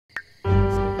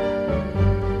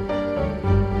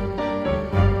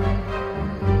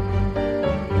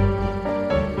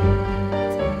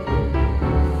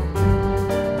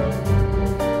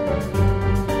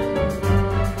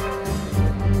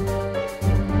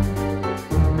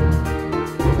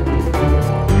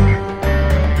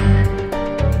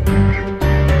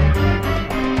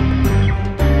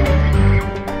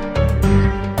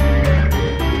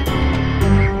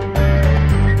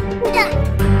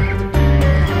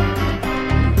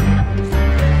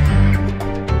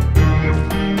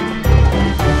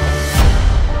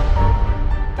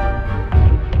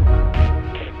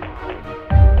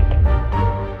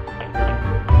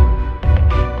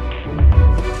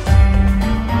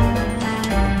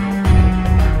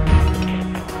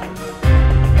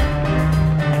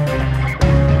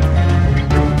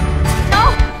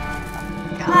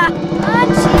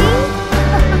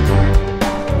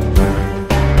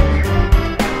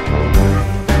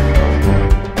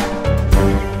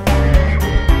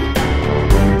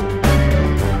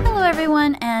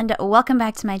welcome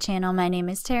back to my channel. My name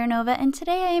is Terranova, and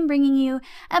today I am bringing you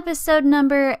episode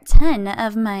number 10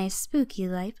 of my Spooky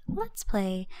Life Let's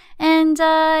Play. And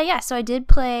yeah, so I did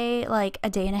play like a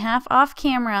day and a half off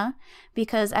camera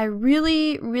because I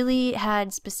really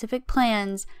had specific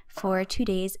plans for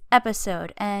today's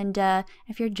episode. And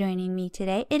if you're joining me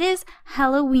today, it is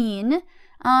Halloween.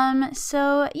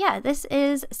 So yeah, this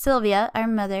is Sylvia, our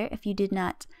mother, if you did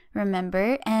not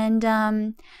remember,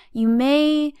 and you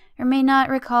may or may not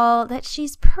recall that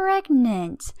she's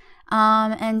pregnant,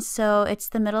 and so it's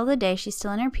the middle of the day, she's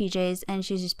still in her PJs, and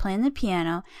she's just playing the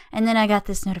piano, and then I got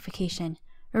this notification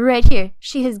right here,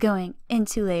 she is going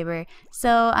into labor.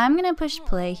 So I'm gonna push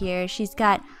play here. She's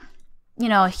got, you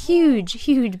know, a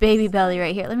huge baby belly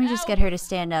right here. Let me just get her to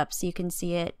stand up so you can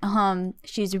see it.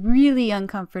 She's really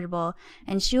uncomfortable,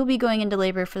 and she'll be going into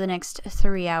labor for the next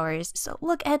 3 hours. So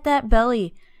look at that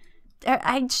belly.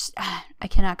 I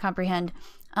cannot comprehend.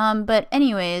 But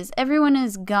anyways, everyone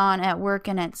is gone at work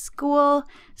and at school,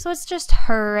 so it's just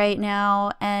her right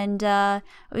now, and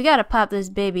we gotta pop this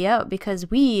baby out because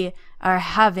we are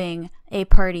having a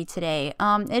party today.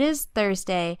 It is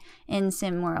Thursday in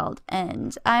SimWorld,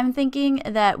 and I'm thinking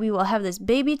that we will have this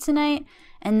baby tonight,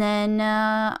 and then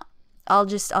I'll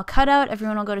cut out,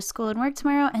 everyone will go to school and work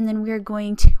tomorrow, and then we're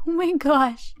going to,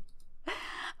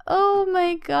 oh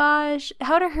my gosh,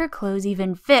 how do her clothes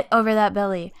even fit over that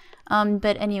belly?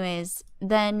 But anyways,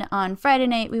 then on Friday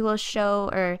night we will show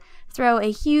or throw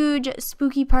a huge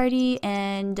spooky party,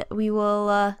 and we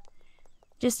will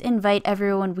just invite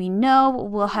everyone we know.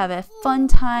 We'll have a fun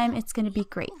time. It's gonna be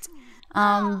great.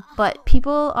 But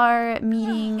people are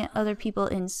meeting other people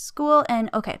in school, and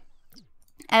okay,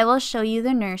 I will show you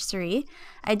the nursery.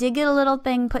 I did get a little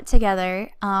thing put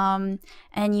together, and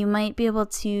you might be able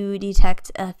to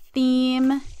detect a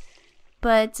theme.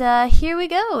 But here we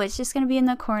go. It's just going to be in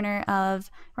the corner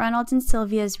of Ronald and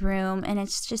Sylvia's room, and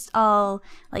it's just all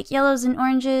like yellows and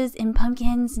oranges and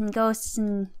pumpkins and ghosts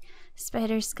and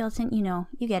spider skeleton. You know,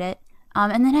 you get it.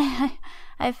 And then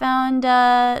I found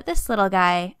this little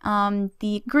guy,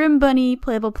 the Grim Bunny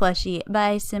Playable Plushie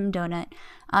by Sim Donut.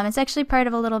 It's actually part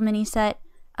of a little mini set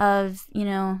of, you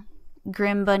know,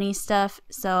 Grim Bunny stuff,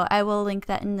 so I will link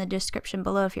that in the description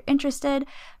below if you're interested.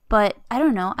 But I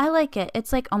don't know, I like it.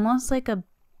 It's like almost like a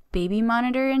baby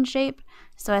monitor in shape,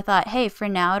 so I thought, hey, for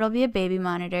now it'll be a baby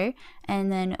monitor,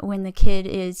 and then when the kid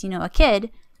is, you know, a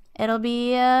kid, it'll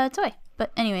be a toy.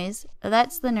 But anyways,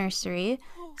 that's the nursery.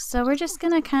 So we're just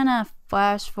gonna kind of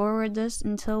flash forward this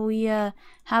until we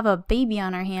have a baby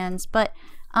on our hands. But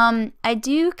I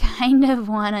do kind of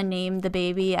want to name the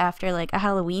baby after like a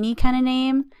Halloween-y kind of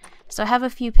name. So I have a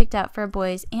few picked out for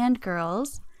boys and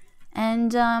girls.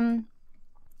 And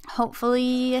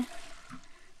hopefully,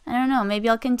 I don't know, maybe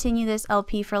I'll continue this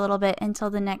LP for a little bit until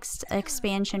the next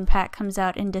expansion pack comes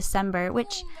out in December,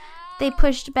 which they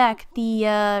pushed back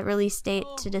the release date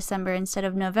to December instead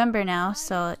of November now,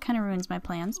 so it kind of ruins my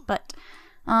plans. But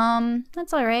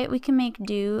that's alright, we can make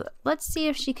do. Let's see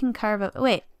if she can carve up.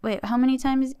 Wait, how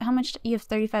much? You have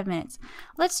 35 minutes.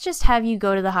 Let's just have you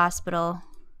go to the hospital.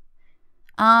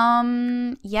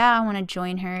 Yeah, I want to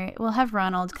join her. We'll have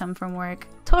Ronald come from work.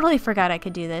 Totally forgot I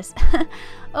could do this.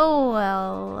 Oh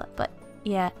well, but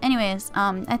yeah. Anyways,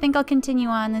 I think I'll continue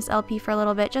on this LP for a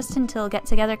little bit, just until Get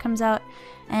Together comes out,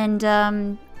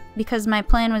 and because my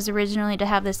plan was originally to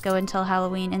have this go until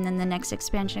Halloween and then the next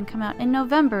expansion come out in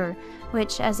November,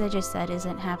 which, as I just said,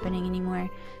 isn't happening anymore.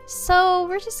 So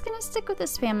we're just gonna stick with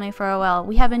this family for a while.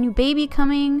 We have a new baby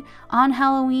coming on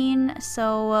Halloween,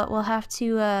 so we'll have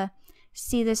to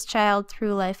see this child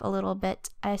through life a little bit,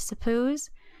 I suppose.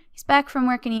 He's back from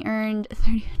work and he earned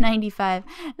 $30.95.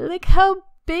 Look how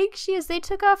big she is. They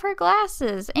took off her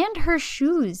glasses and her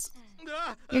shoes.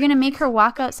 You're gonna make her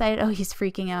walk outside. Oh, he's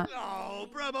freaking out.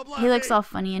 He looks all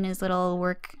funny in his little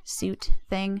work suit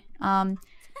thing.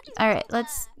 Alright,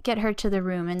 let's get her to the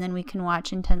room and then we can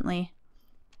watch intently.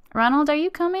 Ronald, are you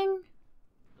coming?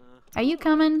 Are you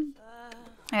coming?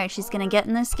 Alright, she's gonna get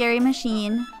in the scary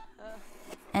machine.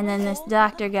 And then this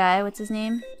doctor guy, what's his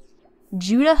name?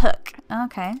 Judah Hook.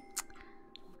 Okay.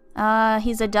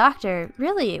 He's a doctor.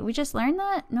 Really? We just learned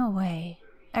that? No way.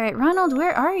 Alright, Ronald,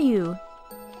 where are you?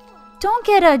 Don't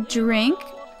get a drink.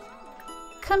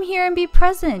 Come here and be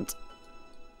present.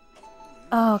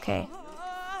 Oh, okay.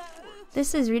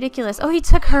 This is ridiculous. Oh, he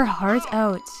took her heart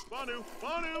out.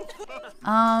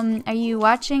 Are you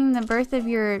watching the birth of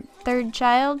your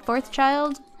fourth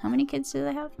child? How many kids do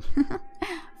they have?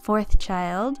 Fourth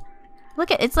child. Look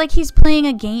at, it's like he's playing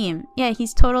a game. Yeah,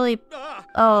 he's totally,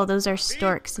 oh, those are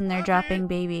storks and they're dropping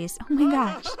babies. Oh my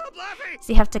gosh.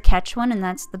 So you have to catch one and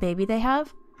that's the baby they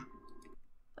have?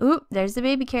 Oop, there's the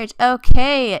baby carriage.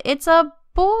 Okay, it's a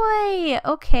boy.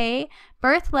 Okay.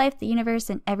 Birth, life, the universe,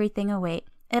 and everything await.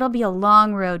 It'll be a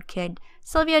long road, kid.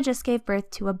 Sylvia just gave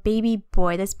birth to a baby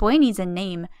boy. This boy needs a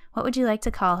name. What would you like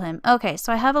to call him? Okay,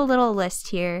 so I have a little list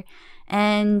here.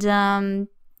 And,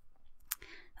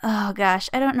 oh gosh,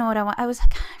 I don't know what I want. I was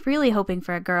really hoping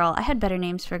for a girl. I had better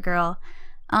names for a girl.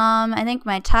 I think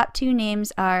my top 2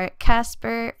 names are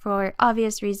Casper, for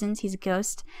obvious reasons, he's a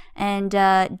ghost, and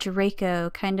Draco,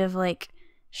 kind of like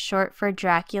short for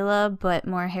Dracula, but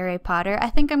more Harry Potter. I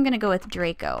think I'm gonna go with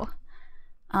Draco.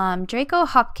 Draco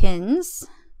Hopkins.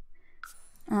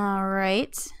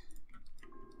 Alright.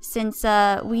 Since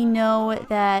we know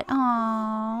that...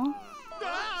 Aww.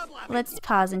 Let's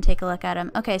pause and take a look at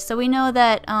him. Okay, so we know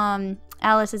that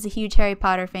Alice is a huge Harry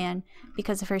Potter fan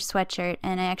because of her sweatshirt,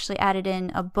 and I actually added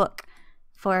in a book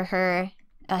for her,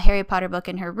 a Harry Potter book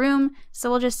in her room, so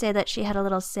we'll just say that she had a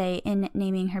little say in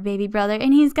naming her baby brother,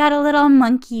 and he's got a little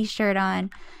monkey shirt on.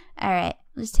 Alright,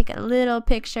 let's take a little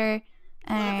picture.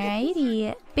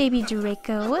 Alrighty, baby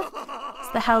Draco.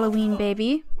 It's the Halloween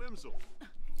baby.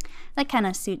 That kind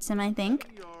of suits him, I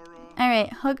think.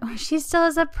 Alright, she still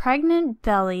has a pregnant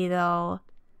belly, though.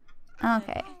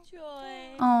 Okay.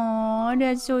 Oh,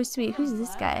 that's so sweet. Who's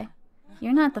this guy?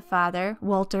 You're not the father,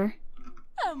 Walter.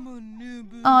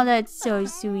 Oh, that's so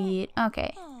sweet.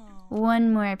 Okay.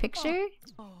 One more picture.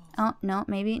 Oh, no,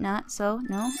 maybe not. So,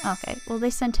 no? Okay. Well, they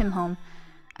sent him home.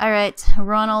 Alright,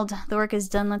 Ronald, the work is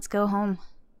done. Let's go home.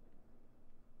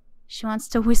 She wants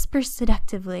to whisper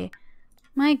seductively.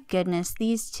 My goodness,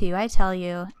 these two, I tell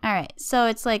you. Alright, so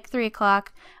it's like 3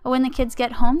 o'clock. When the kids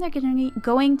get home, they're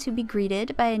going to be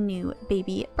greeted by a new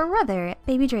baby brother,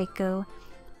 baby Draco.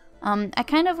 I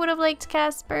kind of would have liked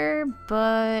Casper,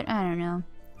 but I don't know.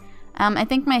 I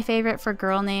think my favorite for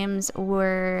girl names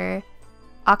were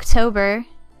October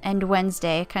and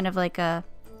Wednesday, kind of like a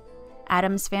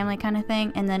Addams Family kind of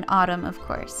thing, and then Autumn, of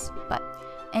course. But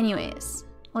anyways,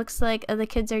 looks like the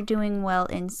kids are doing well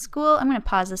in school. I'm going to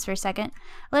pause this for a second.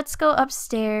 Let's go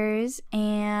upstairs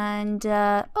and,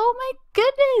 oh my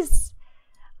goodness!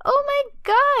 Oh my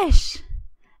gosh!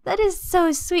 That is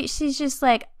so sweet. She's just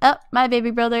like, oh, my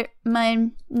baby brother,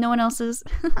 mine, no one else's.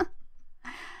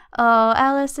 Oh,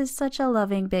 Alice is such a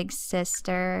loving big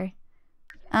sister.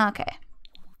 Okay.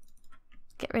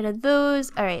 Get rid of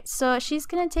those. Alright, so she's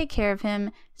gonna take care of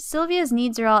him. Sylvia's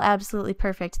needs are all absolutely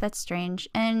perfect. That's strange.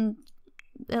 And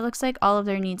it looks like all of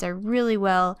their needs are really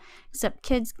well. Except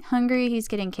kid's hungry, he's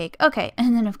getting cake. Okay,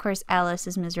 and then of course Alice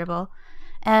is miserable.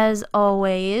 As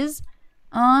always.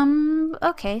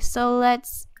 Okay, so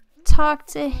let's talk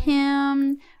to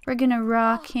him. We're gonna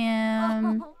rock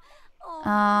him.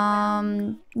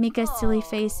 Make a silly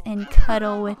face and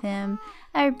cuddle with him.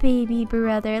 Our baby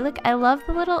brother. Look, I love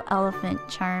the little elephant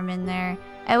charm in there.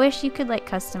 I wish you could like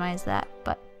customize that,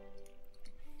 but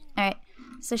alright.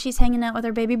 So she's hanging out with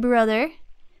her baby brother.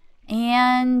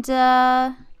 And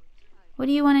what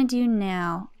do you want to do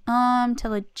now?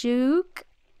 Tell a joke.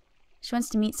 She wants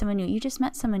to meet someone new. You just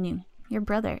met someone new. Your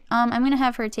brother. I'm gonna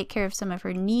have her take care of some of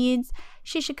her needs.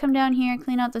 She should come down here,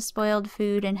 clean out the spoiled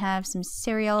food, and have some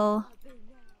cereal.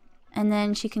 And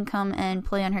then she can come and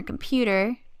play on her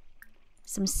computer.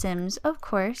 Some Sims, of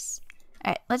course.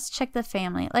 Alright, let's check the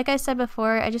family. Like I said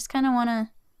before, I just kind of want to...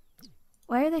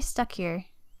 Why are they stuck here?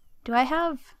 Do I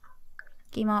have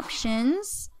game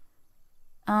options?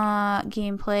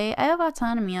 Gameplay. I have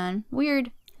autonomy on.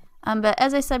 Weird. But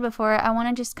as I said before, I want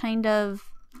to just kind of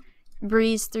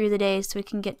breeze through the day so we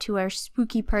can get to our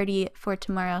spooky party for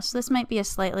tomorrow. So this might be a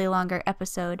slightly longer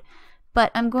episode. But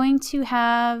I'm going to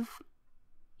have...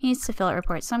 He needs to fill out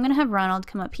reports. So I'm going to have Ronald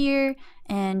come up here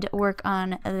and work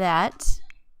on that.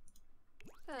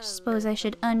 I suppose I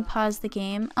should unpause the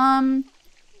game.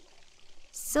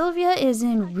 Sylvia is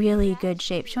in really good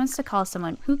shape. She wants to call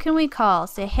someone. Who can we call?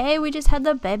 Say, hey, we just had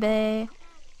the baby.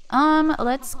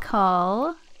 Let's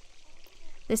call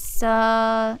this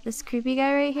creepy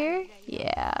guy right here.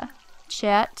 Yeah.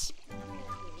 Chat.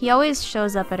 He always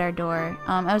shows up at our door.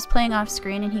 I was playing off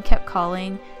screen and he kept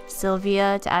calling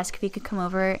Sylvia to ask if he could come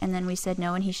over, and then we said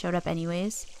no and he showed up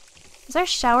anyways. Is our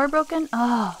shower broken?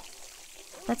 Oh,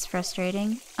 that's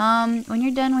frustrating. When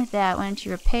you're done with that, why don't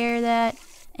you repair that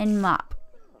and mop?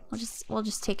 We'll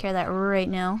just take care of that right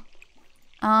now.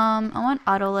 I want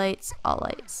auto lights, all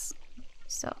lights.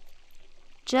 So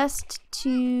just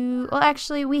to, well,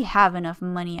 actually we have enough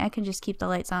money. I can just keep the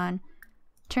lights on.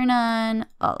 Turn on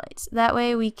all lights. That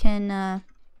way we can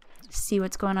see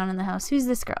what's going on in the house. Who's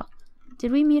this girl?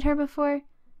 Did we meet her before?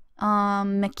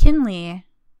 McKinley.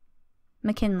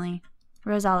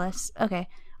 Rosales. Okay.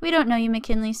 We don't know you,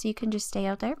 McKinley, so you can just stay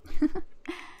out there.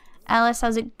 Alice,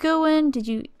 how's it going?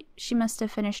 She must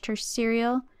have finished her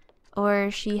cereal,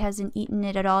 or she hasn't eaten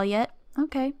it at all yet.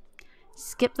 Okay.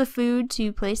 Skip the food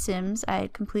to play Sims. I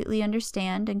completely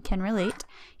understand and can relate.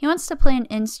 He wants to play an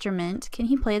instrument. Can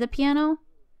he play the piano?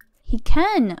 He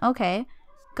can. Okay.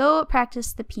 Go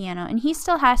practice the piano. And he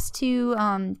still has to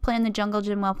play in the jungle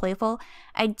gym while playful.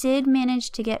 I did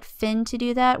manage to get Finn to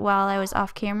do that while I was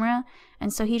off camera.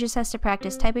 And so he just has to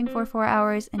practice typing for 4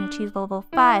 hours and achieve level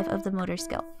 5 of the motor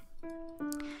skill.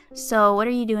 So what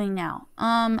are you doing now?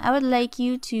 I would like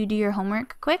you to do your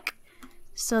homework quick,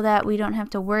 so that we don't have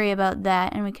to worry about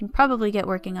that, and we can probably get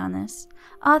working on this.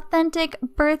 Authentic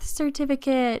birth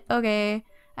certificate. Okay,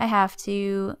 I have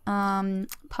to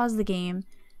pause the game.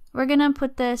 We're gonna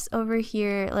put this over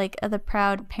here, like the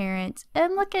proud parent.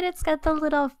 And look at it, it's got the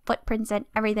little footprints and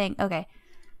everything. Okay,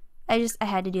 I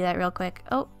had to do that real quick.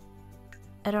 Oh,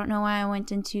 I don't know why I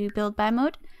went into build by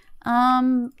mode.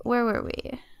 Where were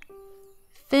we?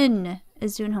 Finn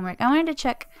is doing homework. I wanted to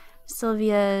check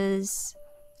Sylvia's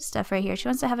stuff right here. She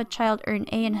wants to have a child earn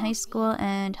A in high school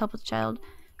and help with child.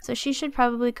 So she should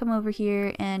probably come over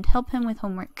here and help him with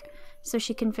homework so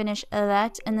she can finish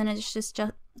that, and then it's just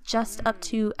up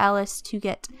to Alice to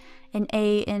get an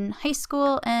A in high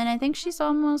school, and I think she's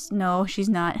almost... No, she's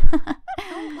not.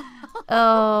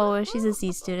 Oh, she's a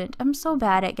C student. I'm so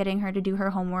bad at getting her to do her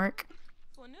homework.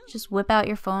 Just whip out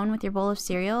your phone with your bowl of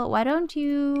cereal. Why don't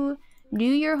you do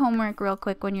your homework real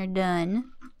quick when you're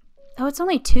done? Oh, it's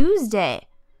only Tuesday.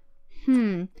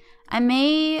 I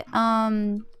may,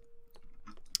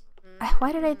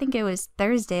 why did I think it was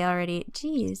Thursday already?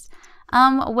 Jeez.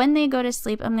 When they go to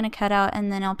sleep, I'm gonna cut out,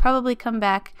 and then I'll probably come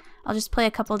back. I'll just play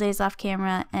a couple days off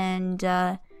camera and,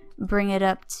 bring it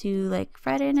up to, like,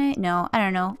 Friday night? No, I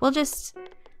don't know. We'll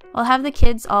have the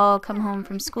kids all come home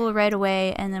from school right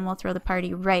away, and then we'll throw the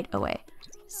party right away.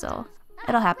 So,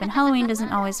 it'll happen. Halloween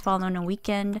doesn't always fall on a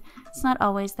weekend. It's not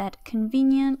always that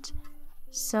convenient.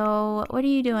 So, what are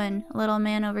you doing, little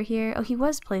man over here? Oh, he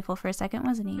was playful for a second,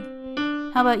 wasn't he?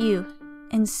 How about you?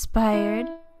 Inspired?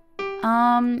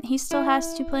 He still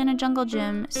has to play in a jungle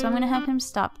gym, so I'm gonna have him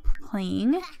stop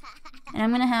playing. And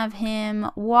I'm gonna have him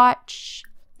watch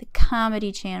the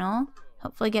comedy channel.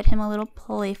 Hopefully get him a little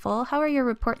playful. How are your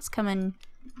reports coming?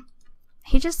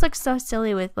 He just looks so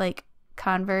silly with, like,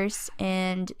 Converse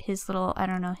and his little, I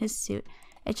don't know, his suit.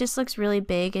 It just looks really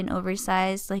big and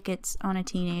oversized, like it's on a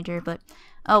teenager, but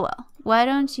oh well. Why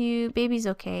don't you... Baby's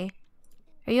okay.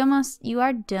 Are you almost... You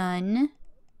are done.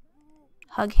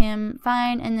 Hug him.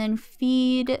 Fine. And then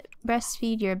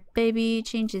breastfeed your baby.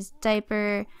 Change his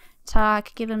diaper.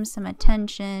 Talk. Give him some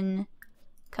attention.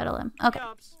 Cuddle him. Okay.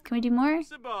 Can we do more?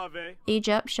 Age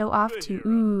up. Show off to...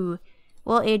 Ooh.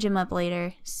 We'll age him up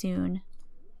later. Soon.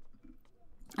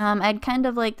 I'd kind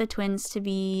of like the twins to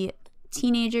be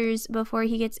teenagers before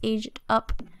he gets aged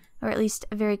up, or at least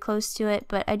very close to it,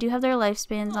 but I do have their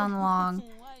lifespans on long,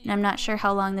 and I'm not sure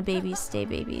how long the babies stay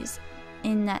babies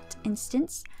in that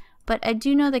instance, but I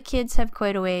do know the kids have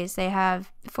quite a ways. They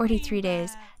have 43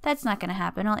 days. That's not going to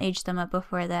happen. I'll age them up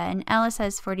before that, and Alice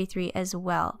has 43 as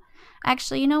well.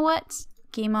 Actually, you know what?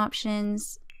 Game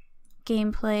options,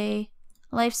 gameplay,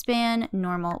 lifespan,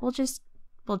 normal.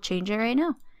 We'll change it right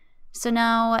now. So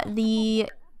now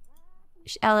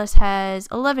Alice has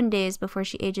 11 days before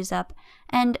she ages up,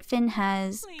 and Finn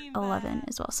has 11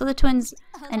 as well. So the twins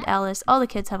and Alice, all the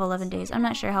kids have 11 days. I'm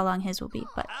not sure how long his will be,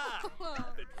 but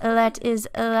that is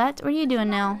that. What are you doing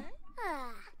now?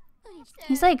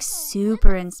 He's like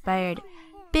super inspired.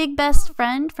 Big best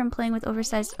friend from playing with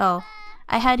oversized... Oh,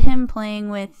 I had him playing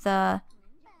with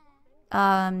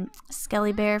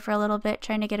Skelly Bear for a little bit,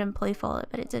 trying to get him playful,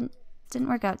 but it didn't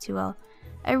work out too well.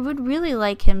 I would really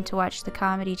like him to watch the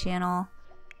comedy channel.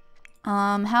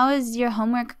 How is your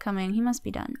homework coming? He must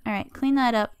be done. Alright, clean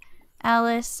that up.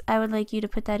 Alice, I would like you to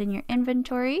put that in your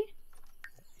inventory.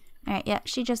 Alright, yeah,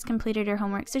 she just completed her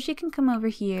homework, so she can come over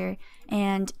here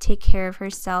and take care of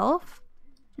herself.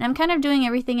 And I'm kind of doing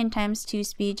everything in ×2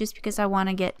 speed just because I want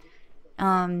to get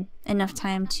enough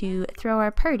time to throw our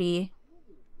party,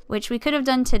 which we could have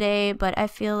done today, but I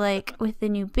feel like with the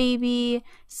new baby,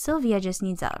 Sylvia just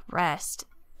needs a rest.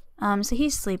 So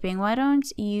he's sleeping. Why don't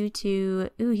you two...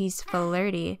 Ooh, he's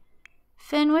flirty.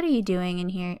 Finn, what are you doing in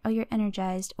here? Oh, you're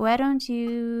energized. Why don't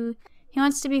you... He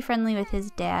wants to be friendly with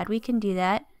his dad. We can do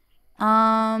that.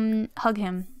 Hug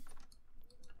him.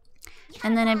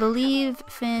 And then I believe,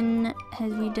 Finn, have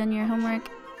you done your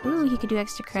homework? Ooh, he could do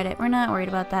extra credit. We're not worried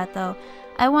about that, though.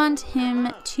 I want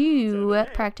him to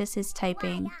practice his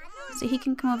typing. So he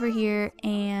can come over here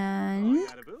and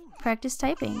practice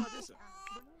typing.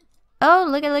 Oh,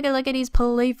 look at, he's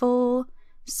playful.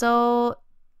 So,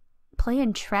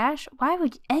 playing trash? Why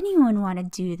would anyone want to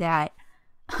do that?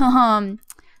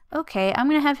 Okay, I'm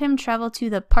gonna have him travel to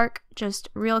the park just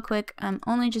real quick. I'm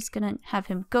only just gonna have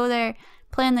him go there,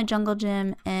 play in the jungle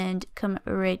gym, and come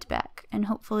right back. And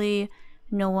hopefully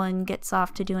no one gets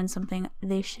off to doing something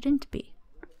they shouldn't be.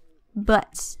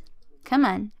 But, come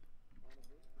on.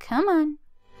 Come on.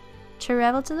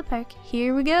 Travel to the park.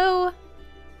 Here we go.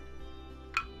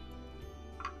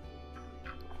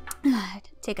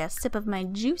 Take a sip of my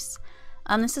juice.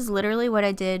 This is literally what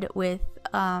I did with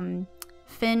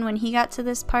Finn when he got to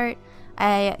this part.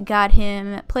 I got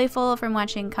him playful from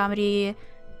watching comedy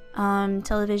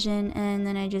television, and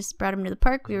then I just brought him to the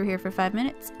park. We were here for 5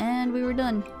 minutes and we were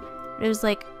done. It was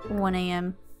like 1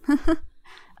 a.m.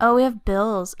 Oh, we have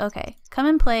bills. Okay, come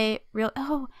and play real.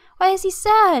 Oh, why is he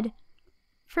sad?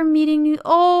 For meeting new.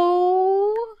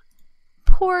 Oh,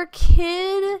 poor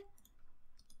kid.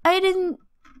 I didn't.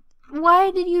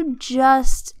 Why did you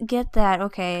just get that?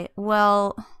 Okay,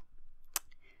 well,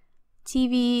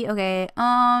 TV. Okay,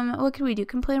 what can we do?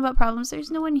 Complain about problems.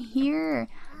 There's no one here.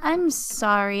 I'm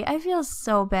sorry. I feel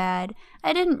so bad.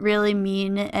 I didn't really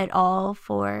mean it at all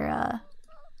for,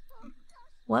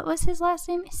 what was his last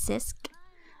name? Sisk?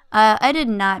 I did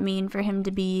not mean for him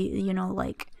to be, you know,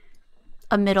 like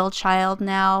a middle child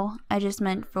now. I just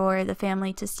meant for the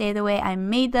family to stay the way I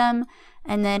made them.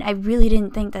 And then I really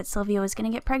didn't think that Sylvia was going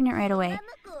to get pregnant right away.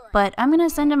 But I'm going to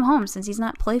send him home since he's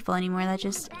not playful anymore. That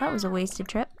was a wasted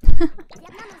trip.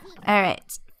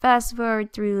 Alright, fast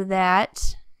forward through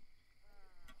that.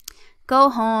 Go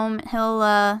home.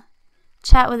 He'll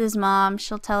chat with his mom.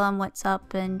 She'll tell him what's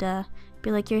up and be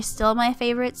like, you're still my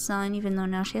favorite son, even though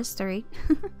now she has 3.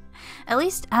 At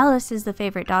least Alice is the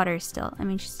favorite daughter still. I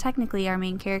mean, she's technically our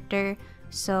main character,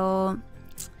 so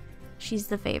she's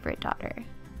the favorite daughter.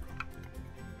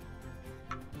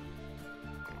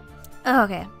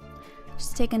 Okay,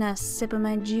 just taking a sip of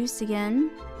my juice again.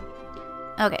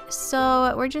 Okay,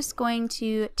 so we're just going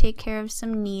to take care of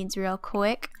some needs real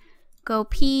quick. Go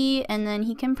pee, and then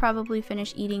he can probably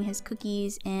finish eating his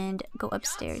cookies and go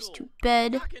upstairs to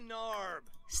bed.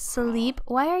 Sleep.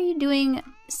 Why are you doing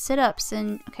sit-ups?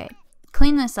 And okay,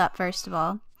 clean this up first of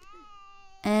all.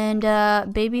 And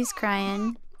baby's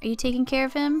crying. Are you taking care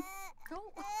of him?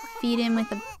 Feed him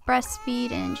with a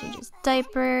breastfeed and change his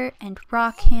diaper and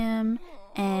rock him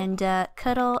and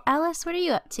cuddle. Alice, what are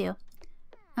you up to?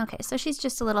 Okay, so she's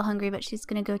just a little hungry, but she's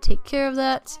gonna go take care of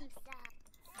that.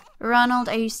 Ronald,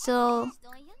 are you still...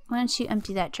 Why don't you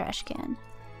empty that trash can?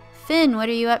 Finn, what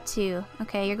are you up to?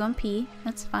 Okay, you're going pee.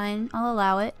 That's fine. I'll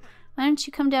allow it. Why don't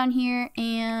you come down here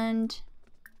and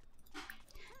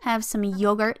have some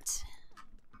yogurt?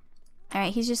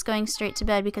 Alright, he's just going straight to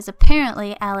bed because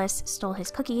apparently Alice stole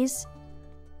his cookies.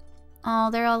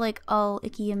 Oh, they're all like all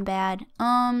icky and bad.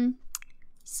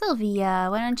 Sylvia,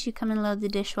 why don't you come and load the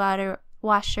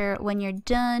dishwasher when you're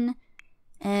done?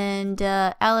 And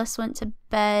Alice went to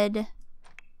bed.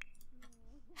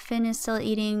 Finn is still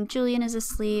eating. Julian is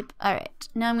asleep. Alright,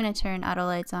 now I'm going to turn auto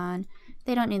lights on.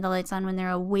 They don't need the lights on when they're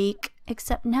awake.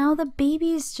 Except now the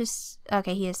baby's just...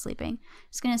 Okay, he is sleeping. I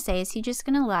was going to say, is he just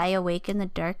going to lie awake in the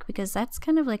dark? Because that's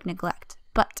kind of like neglect.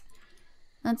 But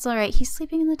that's alright. He's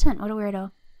sleeping in the tent. What a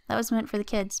weirdo. That was meant for the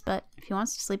kids. But if he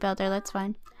wants to sleep out there, that's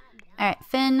fine. Alright,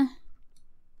 Finn.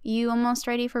 You almost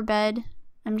ready for bed?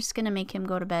 I'm just going to make him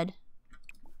go to bed.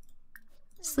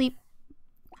 Sleep,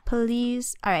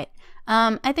 please. Alright.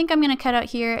 I think I'm going to cut out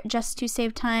here just to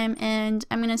save time, and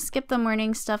I'm going to skip the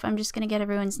morning stuff. I'm just going to get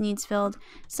everyone's needs filled,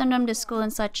 send them to school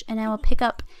and such, and I will pick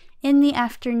up in the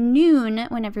afternoon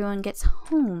when everyone gets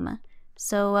home.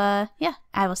 So, yeah,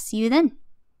 I will see you then.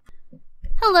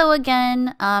 Hello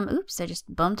again. Oops, I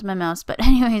just bumped my mouse. But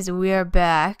anyways, we are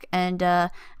back. And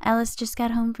Alice just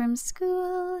got home from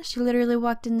school. She literally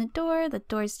walked in the door. The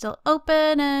door's still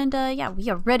open. And yeah, we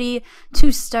are ready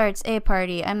to start a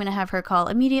party. I'm going to have her call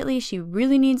immediately. She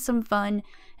really needs some fun.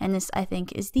 And this, I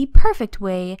think, is the perfect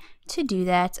way to do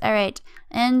that. Alright,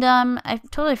 and I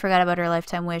totally forgot about her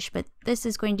lifetime wish. But this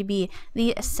is going to be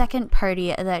the second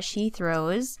party that she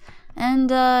throws.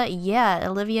 And, yeah,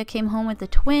 Olivia came home with the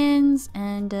twins,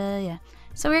 and, yeah.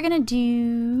 So we're gonna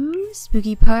do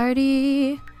spooky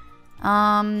party.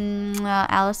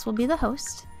 Alice will be the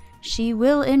host. She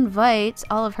will invite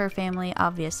all of her family,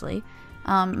 obviously.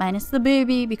 Minus the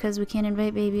baby, because we can't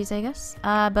invite babies, I guess.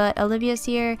 But Olivia's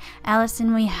here.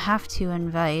 Allison, we have to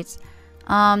invite.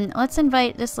 Let's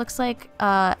invite, this looks like,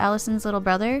 Allison's little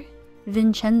brother,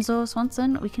 Vincenzo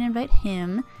Swanson. We can invite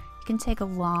him. Can take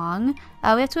along.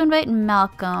 We have to invite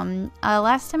Malcolm.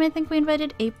 Last time I think we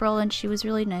invited April and she was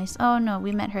really nice. Oh no,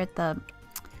 we met her at the...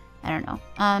 I don't know.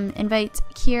 Invite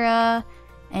Kira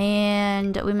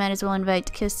And we might as well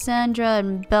invite Cassandra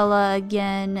and Bella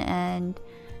again, and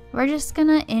we're just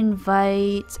gonna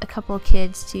invite a couple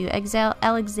kids to Exile.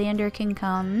 Alexander can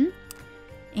come,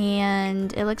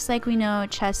 and it looks like we know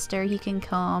Chester, he can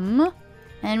come,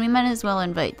 and we might as well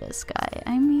invite this guy.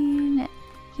 I mean,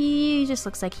 he just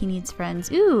looks like he needs friends.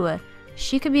 Ooh,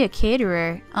 she could be a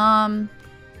caterer.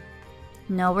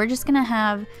 No, we're just gonna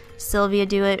have Sylvia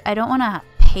do it. I don't want to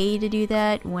pay to do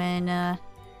that when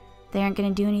they aren't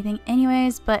gonna do anything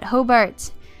anyways, but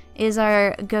Hobart is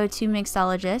our go-to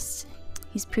mixologist.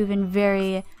 He's proven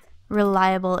very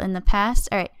reliable in the past.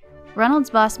 Alright, Ronald's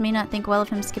boss may not think well of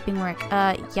him skipping work.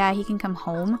 Yeah, he can come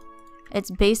home.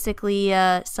 It's basically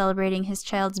celebrating his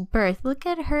child's birth. Look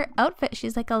at her outfit.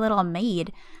 She's like a little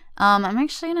maid. I'm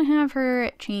actually gonna have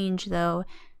her change though.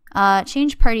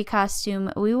 Change party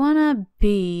costume. We wanna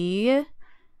be...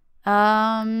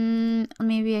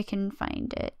 maybe I can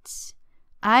find it.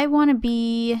 I wanna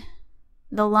be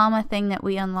the llama thing that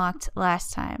we unlocked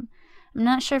last time. I'm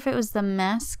not sure if it was the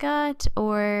mascot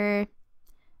or...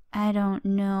 I don't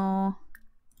know.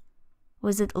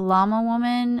 Was it Llama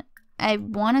Woman? I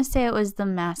want to say it was the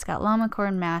mascot. Llama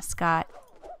Corn mascot.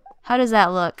 How does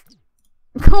that look?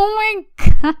 Oh my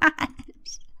gosh.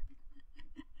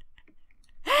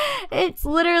 It's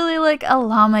literally like a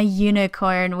llama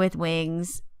unicorn with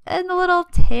wings. And a little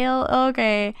tail.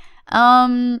 Okay.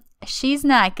 She's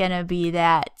not gonna be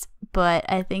that. But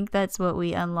I think that's what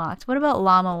we unlocked. What about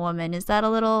Llama Woman? Is that a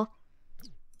little...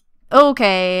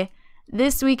 Okay.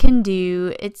 This we can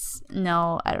do. It's...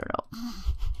 No, I don't know.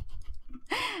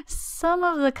 Some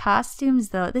of the costumes,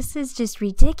 though. This is just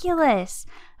ridiculous.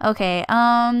 Okay,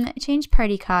 change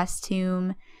party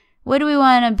costume. What do we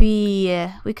want to be?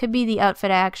 We could be the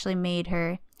outfit I actually made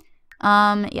her.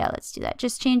 Yeah, let's do that.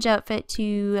 Just change outfit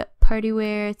to party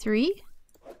wear 3.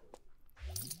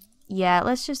 Yeah,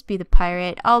 let's just be the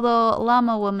pirate. Although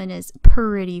Llama Woman is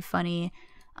pretty funny.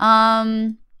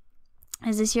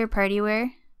 Is this your party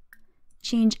wear?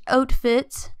 Change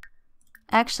outfit.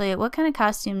 Actually, what kind of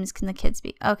costumes can the kids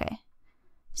be? Okay.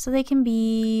 So they can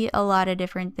be a lot of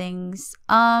different things.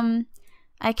 I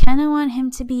kind of want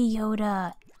him to be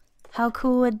Yoda. How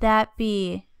cool would that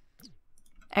be?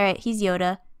 Alright, he's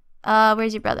Yoda.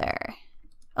 Where's your brother?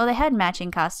 Oh, they had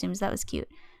matching costumes. That was cute.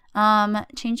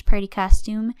 Change party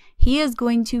costume. He is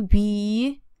going to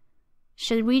be...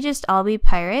 Should we just all be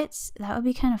pirates? That would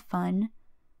be kind of fun.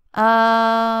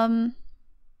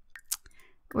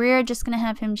 We're just gonna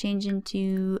have him change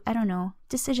into, I don't know,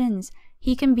 decisions.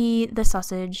 He can be the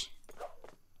sausage.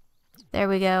 There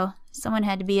we go. Someone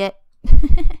had to be it.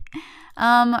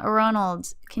 Ronald,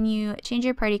 can you change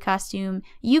your party costume?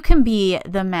 You can be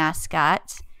the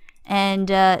mascot. And,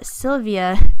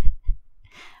 Sylvia,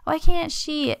 why can't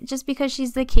she? Just because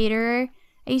she's the caterer?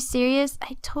 Are you serious?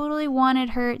 I totally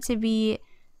wanted her to be...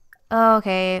 Oh,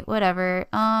 okay, whatever.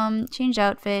 Change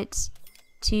outfit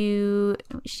to...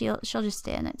 She'll just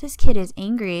stay in it. This kid is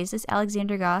angry. Is this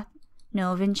Alexander Goth?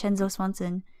 No, Vincenzo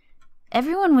Swanson.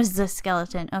 Everyone was the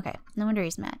skeleton. Okay, no wonder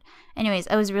he's mad. Anyways,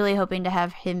 I was really hoping to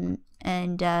have him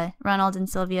and Ronald and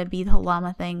Sylvia be the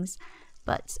llama things.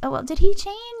 But, oh well, did he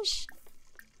change?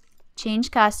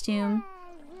 Change costume.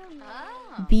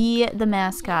 Be the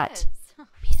mascot.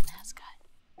 Be the mascot.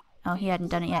 Oh, he hadn't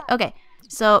done it yet. Okay,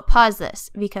 so pause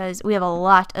this because we have a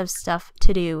lot of stuff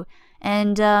to do.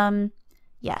 And,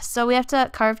 yeah, so we have to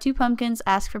carve 2 pumpkins,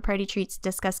 ask for party treats,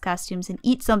 discuss costumes, and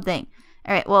eat something.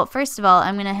 Alright, well, first of all,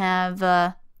 I'm gonna have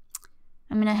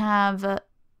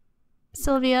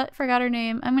Sylvia, forgot her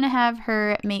name. I'm gonna have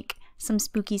her make some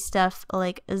spooky stuff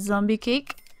like a zombie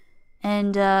cake.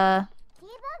 And, then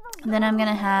I'm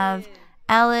gonna have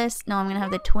Alice. No, I'm gonna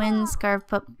have the twins carve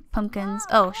pumpkins.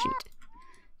 Oh, shoot.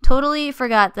 Totally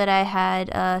forgot that I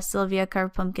had, Sylvia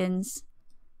carve pumpkins.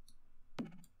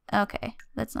 Okay,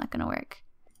 that's not gonna work.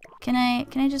 Can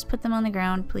I just put them on the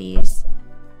ground, please?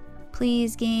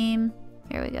 Please, game.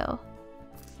 Here we go.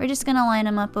 We're just gonna line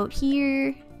them up out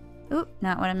here. Oop,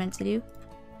 not what I meant to do.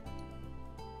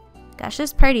 Gosh,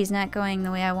 this party's not going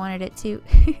the way I wanted it to.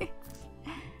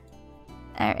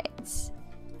 Alright.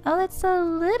 Oh, that's a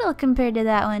little compared to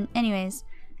that one. Anyways,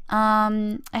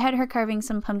 I had her carving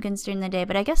some pumpkins during the day,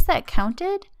 but I guess that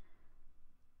counted?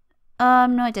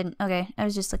 No, it didn't. Okay, I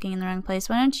was just looking in the wrong place.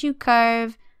 Why don't you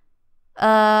carve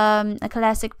a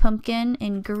classic pumpkin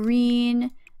in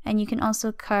green, and you can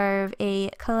also carve a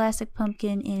classic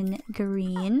pumpkin in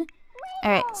green.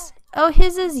 Alright. Oh,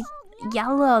 his is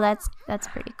yellow. That's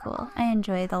pretty cool. I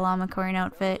enjoy the llama corn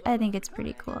outfit. I think it's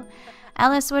pretty cool.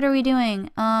 Alice, what are we doing?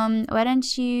 Why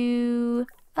don't you...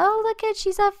 Oh, look at,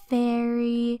 she's a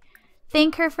fairy.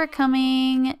 thank her for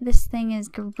coming. This thing is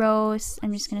gross.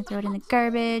 I'm just gonna throw it in the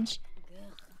garbage.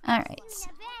 Alright.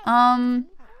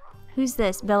 Who's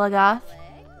this? Bella Goth.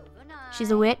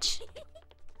 She's a witch.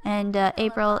 And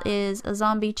April is a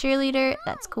zombie cheerleader.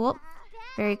 That's cool.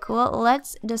 Very cool.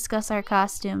 Let's discuss our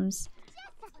costumes.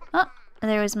 Oh,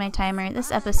 there was my timer.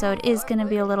 This episode is gonna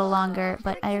be a little longer,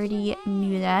 but I already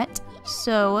knew that.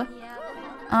 So,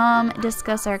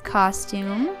 discuss our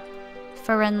costume.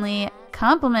 Friendly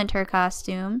compliment her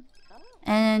costume.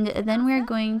 And then we're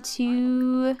going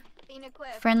to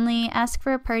friendly ask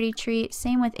for a party treat.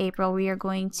 Same with April. We are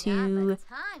going to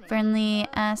friendly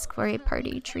ask for a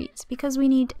party treat because we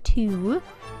need 2.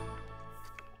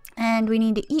 And we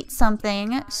need to eat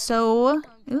something. So,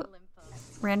 ooh,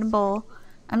 random bowl.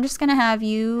 I'm just gonna have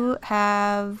you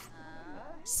have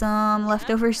some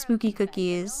leftover spooky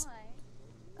cookies.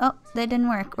 Oh, that didn't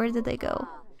work. Where did they go?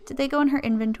 Did they go in her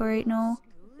inventory? No.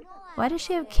 Why does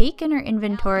she have cake in her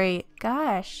inventory?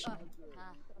 Gosh.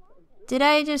 Did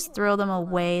I just throw them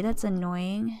away? That's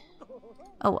annoying.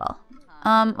 Oh well.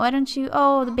 Why don't you...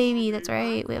 Oh, the baby. That's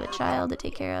right. We have a child to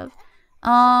take care of.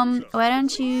 Why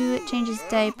don't you change his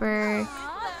diaper,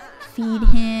 feed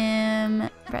him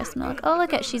breast milk. Oh,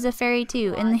 look at, she's a fairy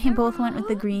too, and they both went with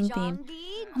the green theme.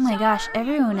 Oh my gosh,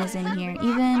 everyone is in here.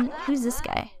 Even, who's this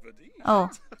guy?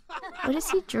 Oh, what is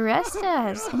he dressed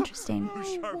as? Interesting.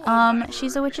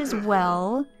 She's a witch as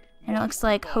well. And it looks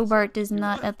like Hobart is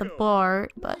not at the bar,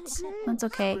 but that's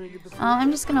okay. I'm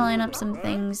just gonna line up some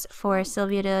things for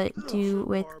Sylvia to do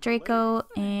with Draco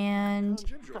and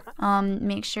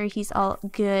make sure he's all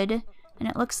good. And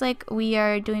it looks like we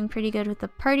are doing pretty good with the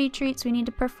party treats. We need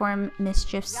to perform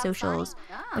Mischief Socials,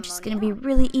 which is gonna be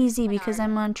really easy because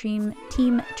I'm on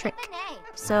Team Trick.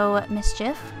 So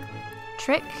Mischief,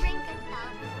 Trick,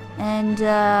 and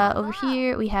over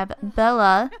here we have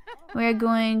Bella. We're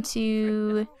going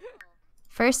to...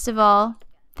 First of all,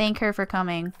 thank her for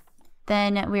coming.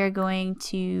 Then we're going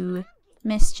to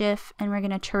Mischief, and we're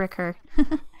gonna trick her.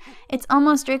 It's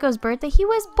almost Draco's birthday. He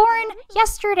was born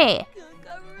yesterday.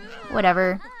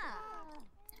 Whatever.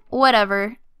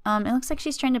 Whatever. It looks like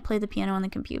she's trying to play the piano on the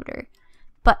computer.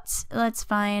 But, that's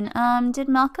fine. Did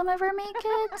Malcolm ever make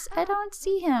it? I don't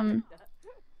see him.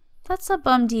 That's a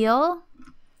bum deal.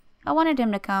 I wanted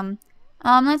him to come.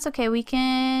 That's okay. We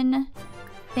can...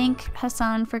 thank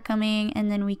Hassan for coming, and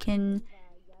then we can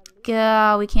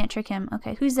go. We can't trick him.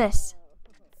 Okay, who's this?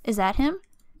 Is that him?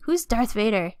 Who's Darth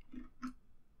Vader?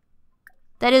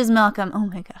 That is Malcolm. Oh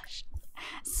my gosh.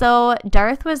 So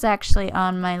Darth was actually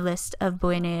on my list of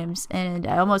boy names, and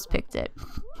I almost picked it.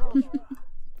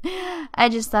 I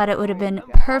just thought it would have been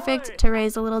perfect to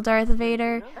raise a little Darth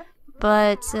Vader,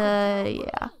 but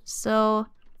yeah. So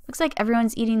looks like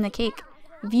everyone's eating the cake.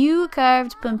 View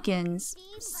carved pumpkins.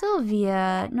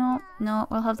 Sylvia. No,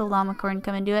 we'll have the llama corn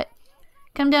come and do it.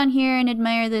 Come down here and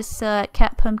admire this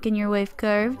cat pumpkin your wife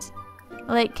carved.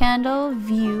 Light candle.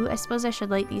 View. I suppose I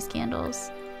should light these candles.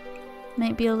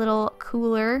 Might be a little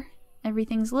cooler.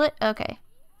 Everything's lit. Okay.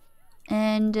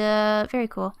 And, very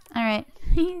cool. Alright.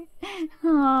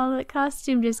 Oh, the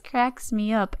costume just cracks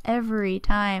me up every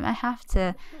time. I have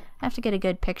to get a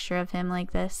good picture of him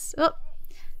like this. Oh!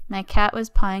 My cat was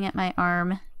pawing at my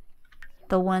arm,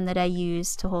 the one that I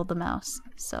used to hold the mouse.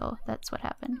 So that's what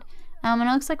happened. And it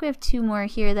looks like we have 2 more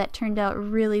here that turned out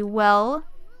really well.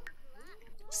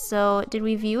 So did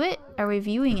we view it? Are we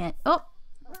viewing it? Oh,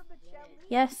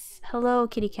 yes. Hello,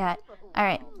 kitty cat. All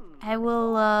right. I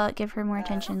will give her more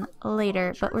attention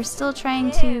later, but we're still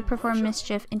trying to perform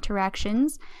Mischief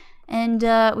interactions, and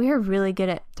we are really good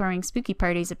at throwing spooky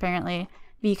parties apparently.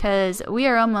 Because we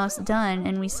are almost done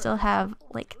and we still have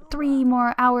like 3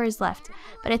 more hours left.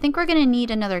 But I think we're gonna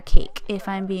need another cake, if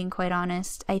I'm being quite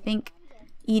honest. I think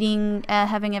eating,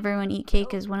 having everyone eat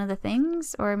cake is one of the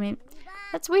things, or maybe,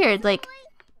 that's weird, like,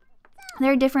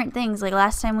 there are different things. Like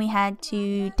last time we had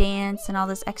to dance and all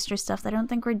this extra stuff that I don't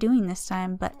think we're doing this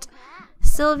time, but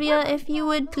Sylvia, if you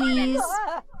would please,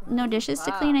 no dishes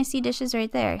to clean, I see dishes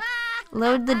right there.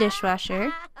 Load the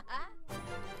dishwasher.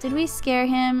 Did we scare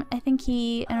him? I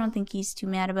don't think he's too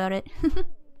mad about it.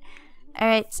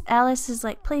 Alright, Alice is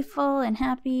like playful and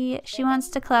happy. She wants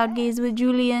to cloud gaze with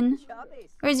Julian.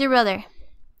 Where's your brother?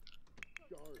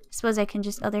 Suppose I can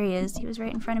just, oh there he is. He was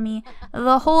right in front of me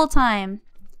the whole time.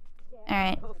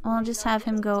 Alright, I'll just have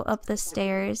him go up the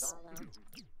stairs.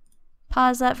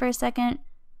 Pause that for a second.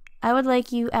 I would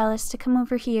like you, Alice, to come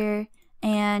over here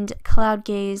and cloud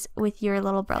gaze with your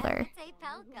little brother.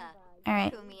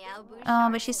 Alright. Oh,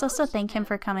 but she still thank him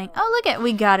for coming. Oh, look at,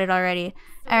 we got it already.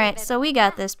 Alright, so we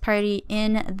got this party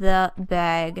in the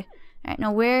bag. Alright,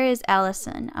 now where is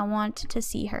Allison? I want to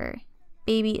see her.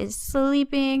 baby is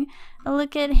sleeping.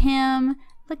 Look at him.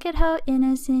 Look at how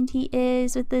innocent he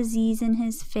is with the Z's in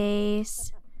his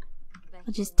face.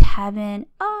 We'll just have him.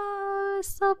 Oh,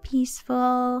 so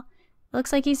peaceful.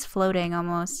 Looks like he's floating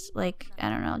almost. Like, I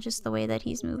don't know, just the way that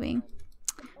he's moving.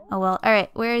 Oh well.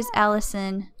 Alright, where's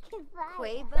Allison?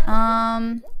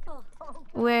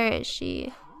 Where is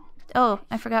she? Oh,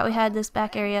 I forgot we had this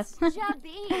back area.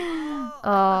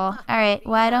 Oh, alright.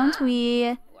 Why don't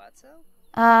we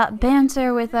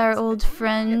banter with our old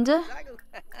friend?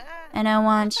 And I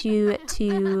want you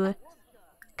to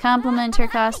compliment her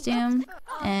costume.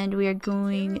 And we are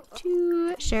going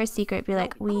to share a secret. Be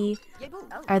like, we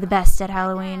are the best at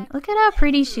Halloween. Look at how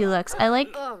pretty she looks. I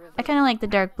kind of like the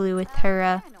dark blue with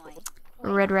her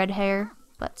red hair.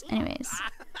 But anyways.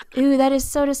 Ooh, that is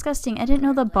so disgusting. I didn't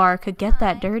know the bar could get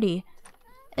that dirty.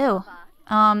 Ew.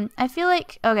 I feel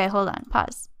like... Okay, hold on.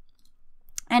 Pause.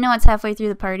 I know it's halfway through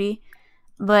the party,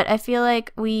 but I feel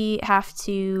like we have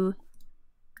to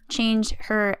change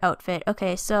her outfit.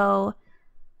 Okay, so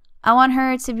I want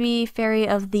her to be Fairy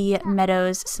of the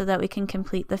Meadows so that we can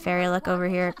complete the fairy look over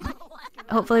here.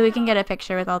 Hopefully we can get a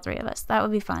picture with all three of us. That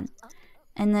would be fun.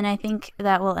 And then I think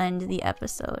that will end the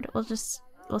episode.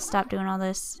 We'll stop doing all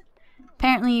this.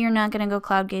 Apparently you're not gonna go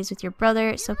cloud gaze with your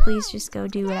brother, so please just go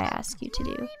do what I ask you to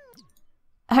do.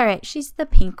 Alright, she's the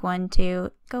pink one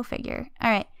too. Go figure.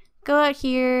 Alright, go out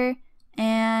here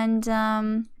and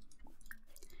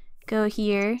go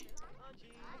here.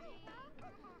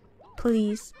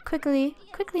 Please. Quickly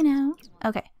now.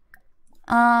 Okay.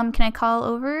 Can I call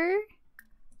over?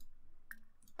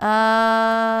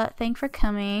 Thanks for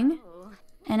coming.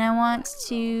 And I want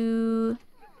to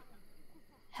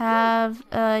have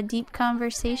a deep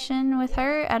conversation with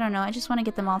her. I don't know. I just want to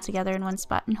get them all together in one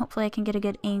spot, and hopefully I can get a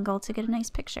good angle to get a nice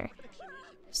picture.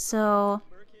 So,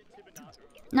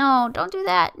 no, don't do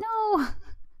that. No.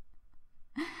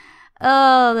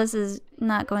 Oh, this is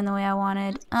not going the way I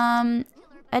wanted.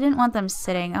 I didn't want them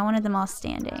sitting. I wanted them all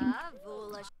standing.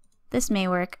 This may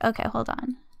work. Okay, hold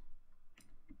on.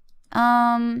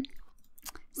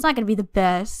 It's not gonna be the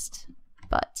best,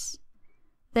 but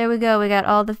there we go. We got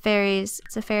all the fairies.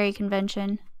 It's a fairy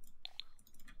convention.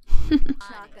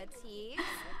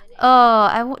 Oh,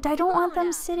 I don't want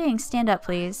them sitting. Stand up,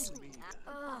 please.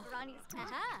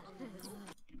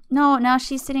 No, now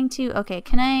she's sitting too. Okay,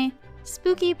 can I...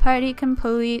 Spooky party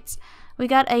complete. We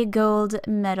got a gold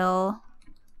medal.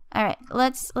 Alright,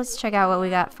 let's check out what we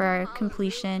got for our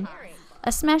completion.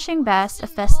 A smashing bass, a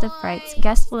festive frights,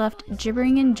 guests left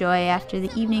gibbering in joy after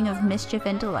the evening of mischief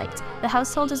and delight. The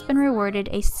household has been rewarded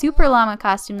a super llama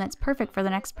costume that's perfect for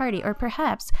the next party, or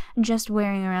perhaps just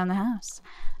wearing around the house.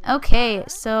 Okay,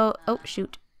 so... Oh,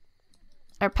 shoot.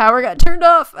 Our power got turned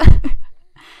off!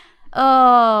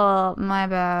 Oh, my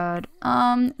bad.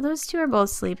 Those two are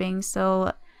both sleeping,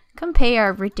 so come pay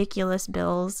our ridiculous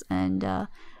bills, and,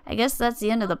 I guess that's the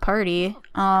end of the party.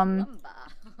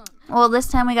 Well, this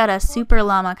time we got a super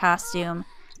llama costume,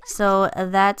 so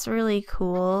that's really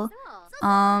cool.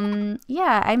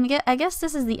 Yeah, I guess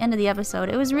this is the end of the episode.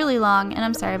 It was really long, and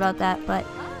I'm sorry about that, but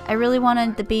I really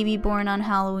wanted the baby born on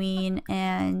Halloween,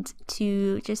 and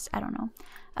to just, I don't know.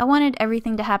 I wanted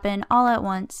everything to happen all at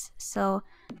once, so,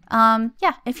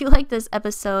 yeah, if you liked this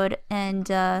episode and,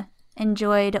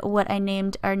 enjoyed what I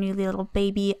named our new little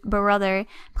baby brother,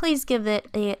 please give it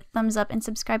a thumbs up and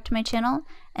subscribe to my channel.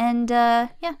 And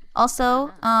yeah,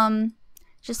 also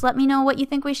just let me know what you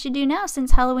think we should do now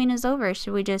since Halloween is over.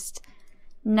 Should we just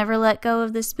never let go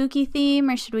of the spooky theme,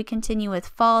 or should we continue with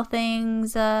fall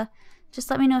things?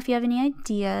 Just let me know if you have any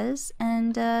ideas.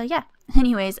 And yeah,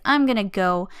 anyways, I'm gonna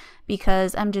go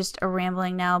because I'm just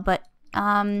rambling now, but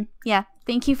yeah,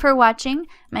 thank you for watching.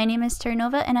 My name is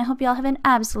Turnova, and I hope you all have an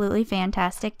absolutely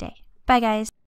fantastic day. Bye, guys.